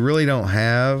you really don't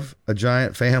have a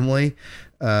giant family,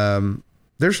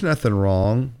 there's nothing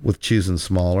wrong with choosing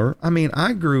smaller.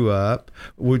 I grew up,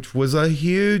 which was a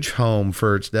huge home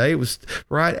for its day. It was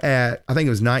right at, I think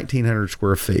it was 1,900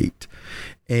 square feet.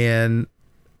 And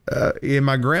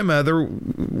my grandmother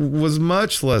was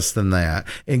much less than that.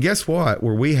 And guess what?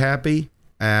 Were we happy?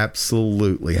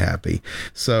 Absolutely happy.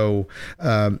 So,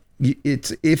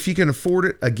 it's if you can afford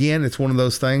it, again, it's one of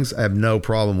those things. I have no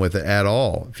problem with it at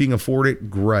all. If you can afford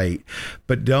it, great.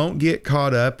 But don't get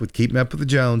caught up with keeping up with the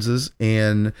Joneses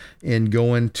and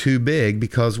going too big,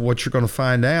 because what you're going to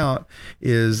find out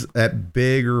is that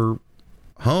bigger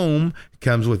home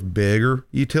comes with bigger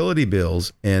utility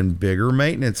bills and bigger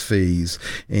maintenance fees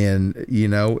and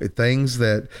things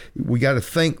that we got to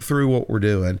think through what we're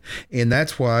doing. And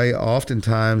that's why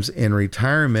oftentimes in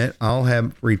retirement, I'll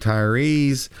have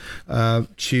retirees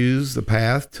choose the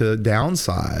path to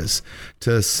downsize,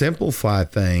 to simplify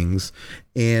things,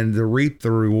 and to reap the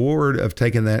reward of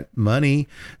taking that money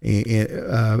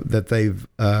that they've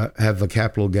have the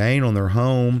capital gain on their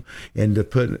home and to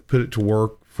put it to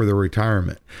work for their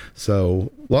retirement. So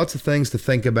lots of things to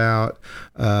think about.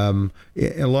 A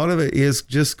lot of it is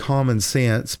just common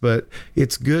sense, but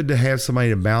it's good to have somebody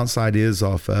to bounce ideas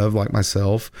off of, like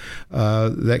myself,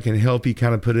 that can help you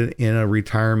kind of put it in a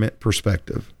retirement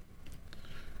perspective.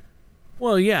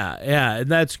 Well, yeah, and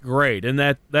that's great, and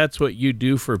that's what you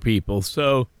do for people.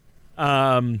 So,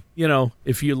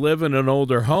 if you live in an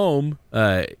older home,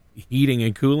 heating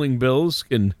and cooling bills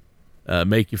can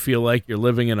make you feel like you're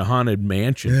living in a haunted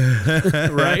mansion,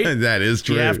 right? That is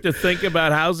true. You have to think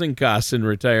about housing costs in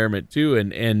retirement too,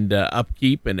 and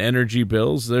upkeep and energy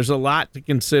bills. There's a lot to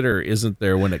consider, isn't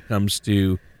there, when it comes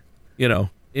to,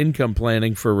 income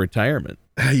planning for retirement?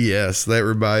 Yes, that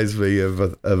reminds me of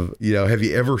have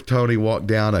you ever, Tony, walked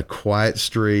down a quiet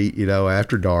street,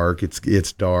 after dark,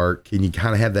 it's dark, and you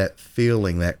kind of have that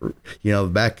feeling that, the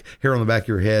back hair on the back of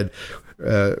your head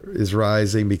is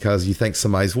rising because you think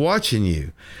somebody's watching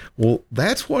you. Well,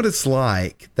 that's what it's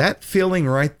like. That feeling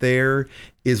right there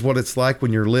is what it's like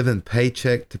when you're living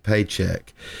paycheck to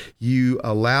paycheck. You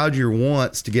allowed your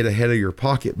wants to get ahead of your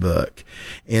pocketbook.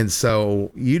 And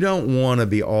so you don't want to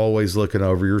be always looking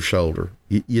over your shoulder.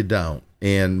 You don't.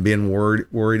 And being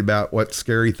worried about what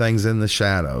scary things in the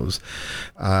shadows.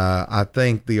 I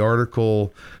think the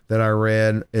article that I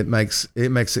read, it makes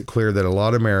it clear that a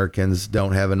lot of Americans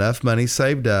don't have enough money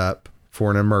saved up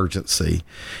for an emergency.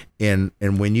 And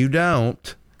when you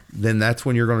don't, then that's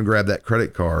when you're going to grab that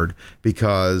credit card,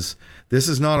 because this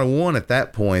is not a want at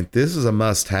that point. This is a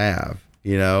must have.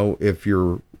 If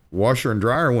your washer and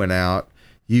dryer went out,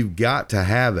 you've got to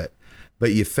have it.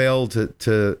 But you failed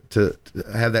to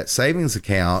have that savings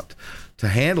account to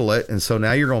handle it. And so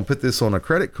now you're going to put this on a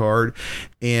credit card,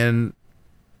 and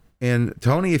And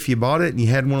Tony, if you bought it and you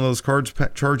had one of those cards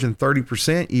charging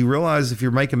 30%, you realize if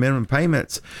you're making minimum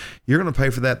payments, you're going to pay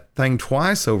for that thing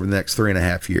twice over the next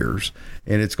 3.5 years,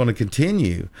 and it's going to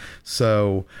continue.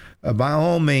 So by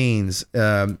all means,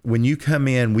 when you come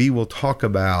in, we will talk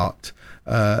about,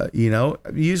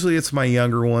 usually it's my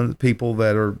younger people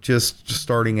that are just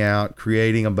starting out,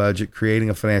 creating a budget, creating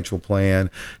a financial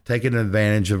plan, taking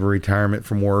advantage of a retirement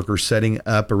from work or setting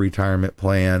up a retirement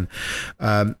plan.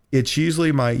 It's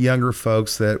usually my younger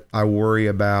folks that I worry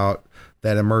about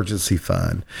that emergency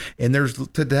fund. And there's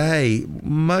today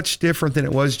much different than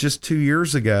it was just 2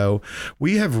 years ago.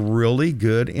 We have really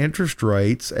good interest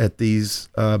rates at these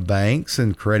banks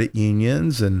and credit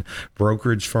unions and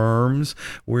brokerage firms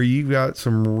where you've got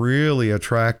some really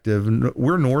attractive,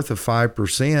 we're north of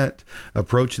 5%,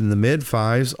 approaching the mid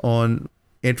fives on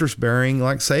interest bearing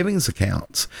like savings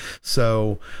accounts.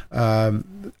 So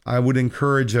I would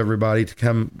encourage everybody to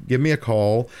come give me a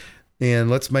call. And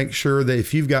let's make sure that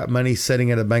if you've got money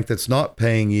sitting at a bank that's not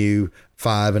paying you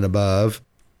 5 and above,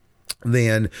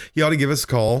 then you ought to give us a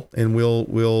call, and we'll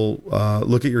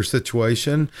look at your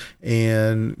situation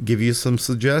and give you some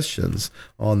suggestions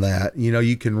on that.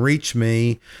 You can reach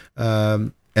me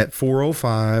at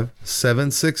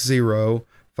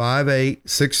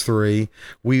 405-760-5863.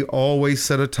 We always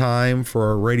set a time for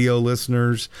our radio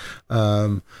listeners.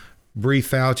 Bree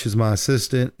Fouch is my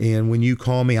assistant, and when you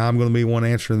call me, I'm going to be one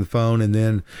answering the phone, and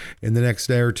then in the next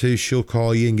day or two, she'll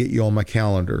call you and get you on my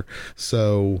calendar.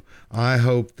 So I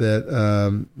hope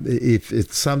that if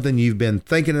it's something you've been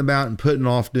thinking about and putting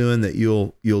off doing, that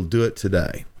you'll do it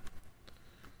today.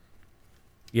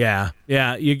 Yeah,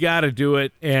 you got to do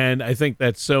it, and I think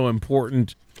that's so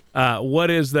important.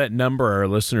 What is that number our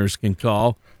listeners can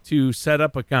call to set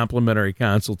up a complimentary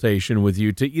consultation with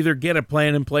you to either get a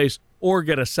plan in place or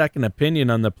get a second opinion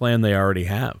on the plan they already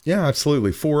have? Yeah, absolutely.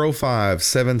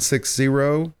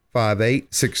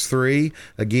 405-760-5863.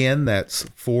 Again, that's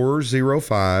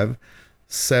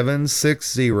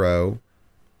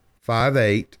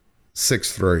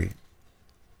 405-760-5863.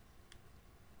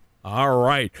 All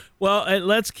right. Well,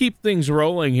 let's keep things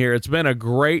rolling here. It's been a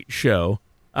great show.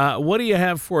 What do you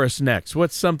have for us next?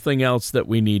 What's something else that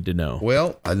we need to know?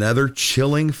 Well, another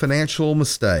chilling financial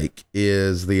mistake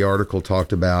is the article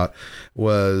talked about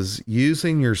was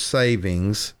using your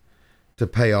savings to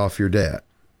pay off your debt.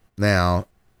 Now,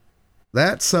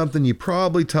 that's something you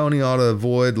probably, Tony, ought to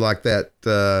avoid, like that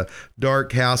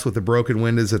dark house with the broken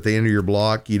windows at the end of your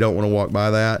block. You don't want to walk by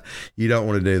that. You don't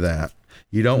want to do that.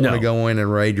 You don't want to go in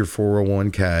and raid your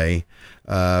 401k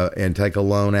and take a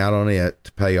loan out on it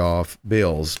to pay off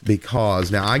bills,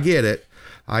 because now I get it.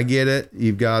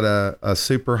 You've got a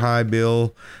super high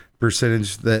bill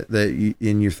percentage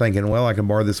and you're thinking, well, I can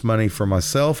borrow this money for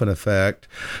myself in effect.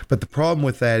 But the problem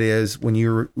with that is when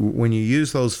you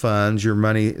use those funds, your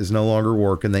money is no longer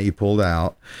working that you pulled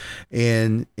out.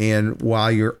 And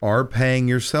while you are paying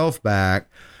yourself back,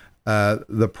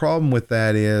 the problem with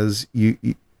that is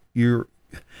you're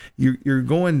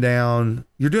going down,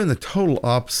 you're doing the total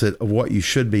opposite of what you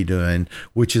should be doing,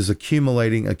 which is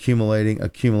accumulating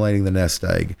the nest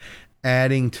egg,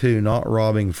 adding to, not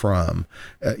robbing from.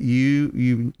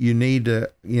 You need to,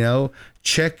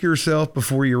 check yourself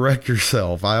before you wreck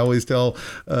yourself. I always tell,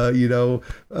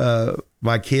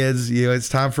 my kids, it's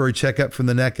time for a checkup from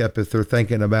the neck up if they're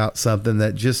thinking about something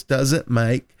that just doesn't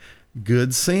make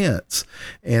good sense.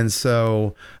 And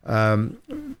so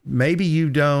maybe you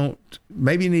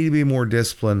need to be more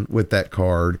disciplined with that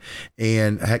card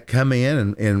and come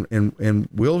in and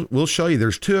we'll show you.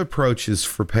 There's two approaches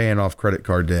for paying off credit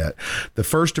card debt. The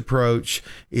first approach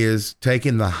is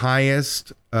taking the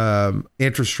highest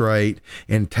interest rate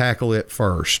and tackle it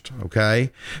first.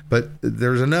 Okay. But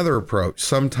there's another approach.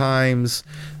 Sometimes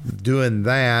doing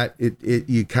that,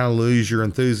 you kind of lose your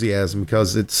enthusiasm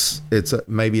because it's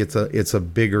a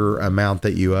bigger amount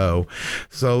that you owe.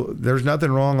 So there's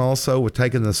nothing wrong also with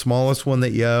taking the smallest one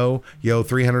that you owe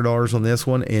 $300 on this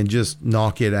one and just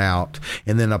knock it out,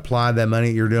 and then apply that money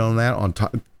you're doing that on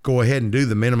top. Go ahead and do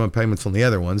the minimum payments on the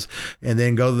other ones, and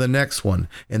then go to the next one,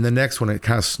 and the next one. It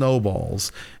kind of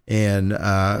snowballs. And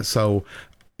so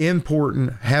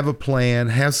important, have a plan,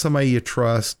 have somebody you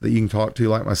trust that you can talk to,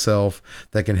 like myself,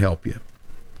 that can help you.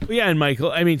 Yeah, and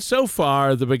Michael, I mean, so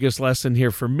far, the biggest lesson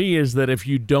here for me is that if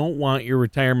you don't want your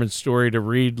retirement story to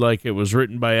read like it was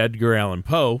written by Edgar Allan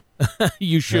Poe,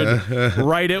 you should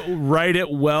write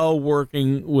it well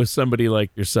working with somebody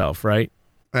like yourself, right?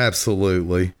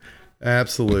 Absolutely. I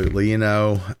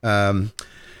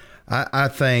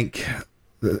think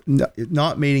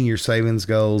not meeting your savings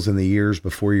goals in the years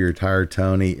before you retire,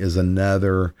 Tony, is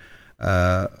another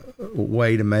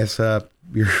way to mess up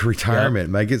your retirement,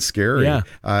 make it scary. Yeah.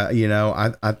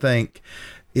 I think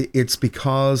it's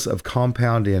because of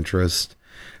compound interest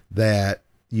that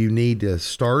you need to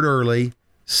start early,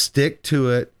 stick to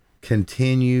it,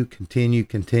 continue.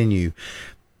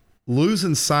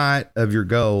 Losing sight of your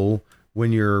goal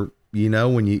when you're,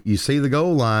 when you see the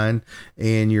goal line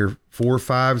and you're 4,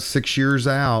 5, 6 years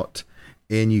out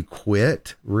and you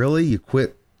quit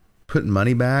putting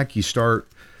money back, you start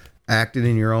acting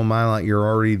in your own mind like you're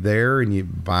already there, and you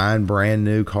buying brand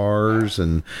new cars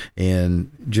and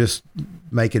just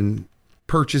making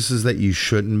purchases that you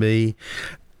shouldn't be.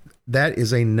 That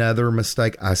is another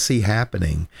mistake I see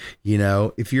happening.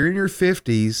 If you're in your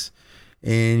 50s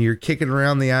and you're kicking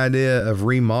around the idea of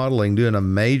remodeling, doing a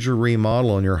major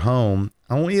remodel on your home,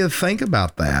 I want you to think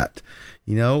about that.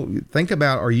 Think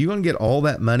about, are you going to get all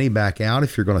that money back out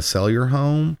if you're going to sell your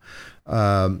home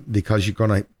because you're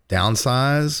going to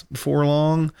downsize before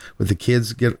long with the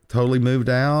kids get totally moved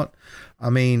out? I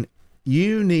mean,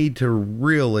 you need to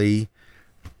really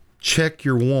check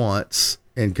your wants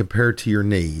and compare to your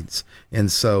needs.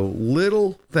 And so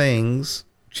little things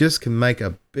just can make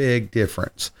a big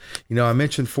difference. I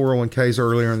mentioned 401ks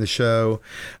earlier in the show.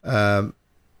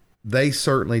 They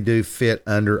certainly do fit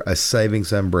under a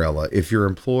savings umbrella. If your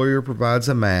employer provides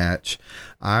a match,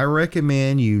 I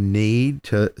recommend you need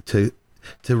to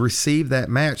receive that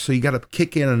match. So you got to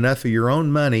kick in enough of your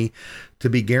own money to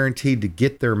be guaranteed to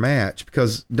get their match,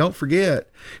 because don't forget,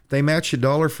 if they match you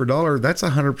dollar for dollar, that's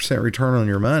 100% return on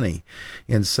your money.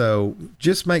 And so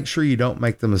just make sure you don't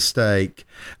make the mistake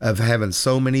of having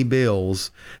so many bills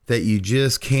that you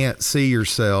just can't see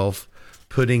yourself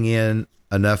putting in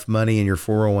enough money in your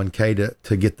 401k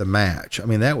to get the match. I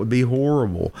mean, that would be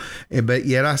horrible. But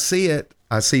yet I see it.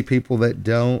 I see people that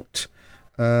don't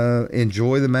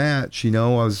enjoy the match. I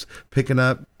was picking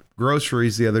up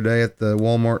groceries the other day at the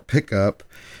Walmart pickup,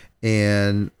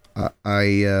 and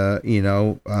I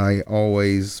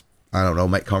always, I don't know,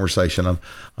 make conversation.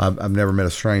 I've never met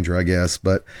a stranger, I guess,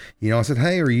 but I said,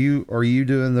 "Hey, are you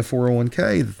doing the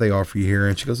 401k that they offer you here?"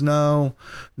 And she goes, "No,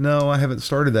 I haven't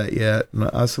started that yet." And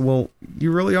I said, "Well,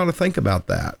 you really ought to think about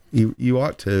that. You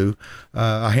ought to."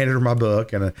 I handed her my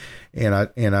book, and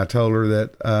I told her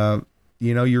that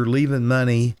you're leaving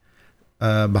money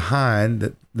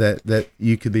behind that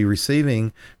you could be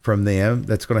receiving from them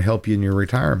that's going to help you in your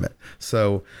retirement.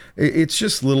 So it's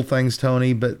just little things,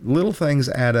 Tony, but little things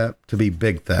add up to be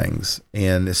big things.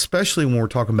 And especially when we're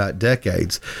talking about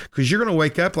decades, because you're going to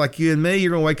wake up like you and me,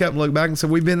 you're going to wake up and look back and say,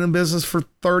 we've been in business for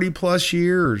 30 plus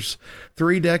years,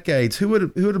 3 decades. Who would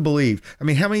have believed? I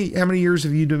mean, how many years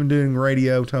have you been doing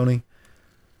radio, Tony?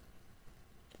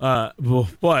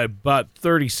 About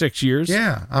 36 years.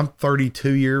 Yeah, I'm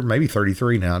 32 years, maybe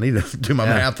 33 now. I need to do my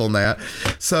math on that.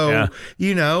 So,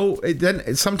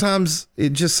 sometimes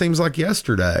it just seems like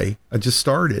yesterday I just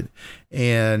started,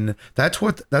 and that's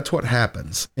what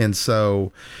happens. And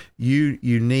so you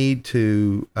need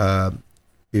to,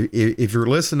 if you're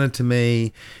listening to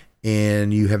me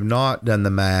and you have not done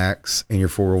the max in your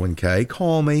 401k,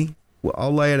 call me.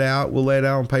 I'll lay it out. We'll lay it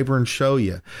out on paper and show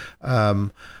you.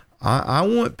 I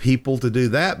want people to do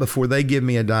that before they give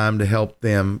me a dime to help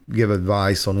them give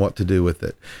advice on what to do with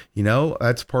it.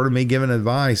 That's part of me giving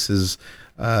advice is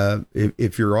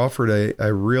if you're offered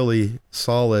a really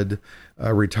solid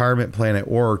retirement plan at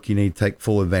work, you need to take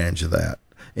full advantage of that.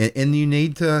 And you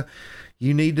need to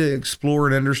explore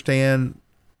and understand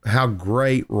how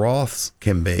great Roths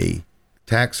can be,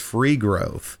 tax-free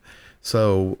growth.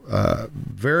 So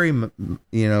very,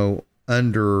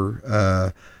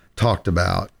 under talked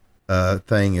about.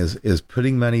 Thing is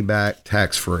putting money back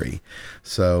tax-free.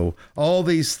 So all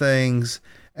these things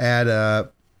add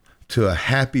up to a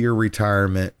happier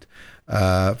retirement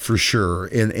for sure.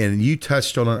 And you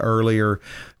touched on it earlier.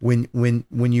 When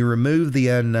you remove the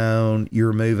unknown, you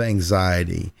remove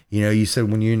anxiety. You said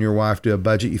when you and your wife do a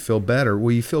budget, you feel better.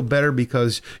 Well, you feel better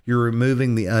because you're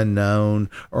removing the unknown,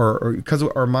 or because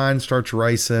our mind starts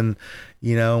racing,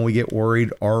 and we get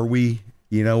worried. Are we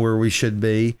where we should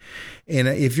be? And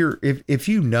if you're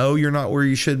not where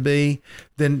you should be,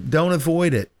 then don't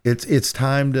avoid it. It's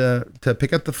time to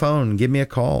pick up the phone and give me a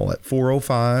call at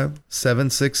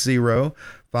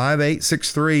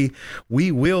 405-760-5863.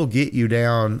 We will get you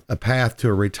down a path to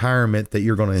a retirement that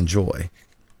you're going to enjoy.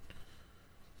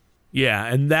 Yeah,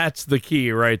 and that's the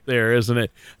key right there, isn't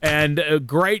it? And a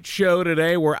great show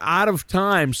today. We're out of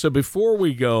time. So before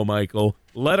we go, Michael,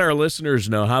 let our listeners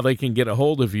know how they can get a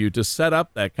hold of you to set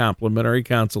up that complimentary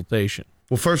consultation.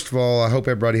 Well, first of all, I hope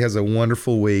everybody has a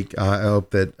wonderful week. I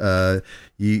hope that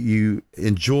you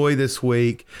enjoy this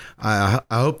week. I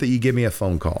hope that you give me a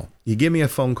phone call. You give me a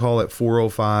phone call at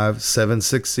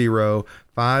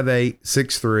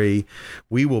 405-760-5863.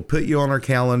 We will put you on our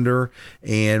calendar,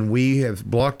 and we have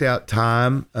blocked out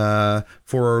time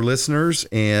for our listeners,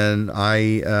 and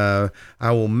I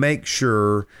will make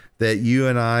sure that you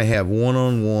and I have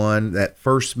one-on-one. That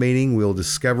first meeting, we'll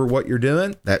discover what you're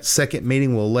doing. That second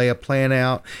meeting, we'll lay a plan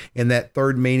out. And that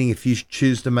third meeting, if you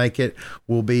choose to make it,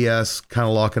 will be us kind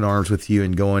of locking arms with you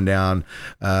and going down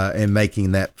and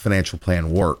making that financial plan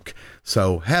work.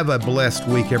 So have a blessed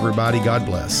week, everybody. God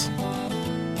bless.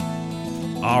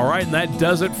 All right, and that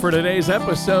does it for today's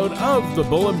episode of The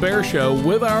Bull and Bear Show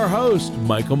with our host,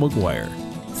 Michael McGuire.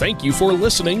 Thank you for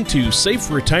listening to Safe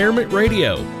Retirement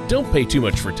Radio. Don't pay too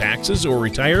much for taxes or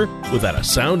retire without a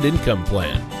sound income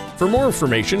plan. For more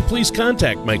information, please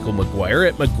contact Michael McGuire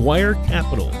at McGuire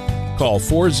Capital. Call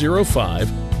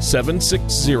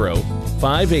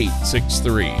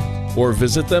 405-760-5863 or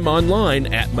visit them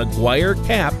online at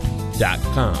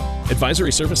McGuireCap.com.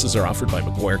 Advisory services are offered by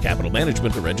McGuire Capital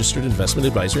Management, a registered investment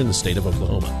advisor in the state of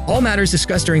Oklahoma. All matters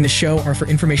discussed during the show are for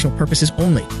informational purposes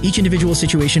only. Each individual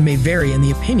situation may vary, and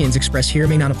the opinions expressed here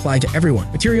may not apply to everyone.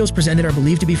 Materials presented are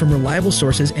believed to be from reliable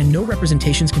sources, and no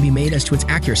representations can be made as to its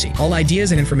accuracy. All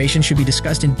ideas and information should be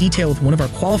discussed in detail with one of our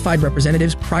qualified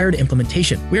representatives prior to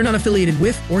implementation. We are not affiliated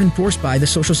with or endorsed by the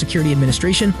Social Security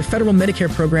Administration, the Federal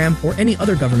Medicare Program, or any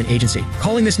other government agency.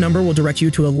 Calling this number will direct you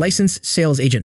to a licensed sales agent.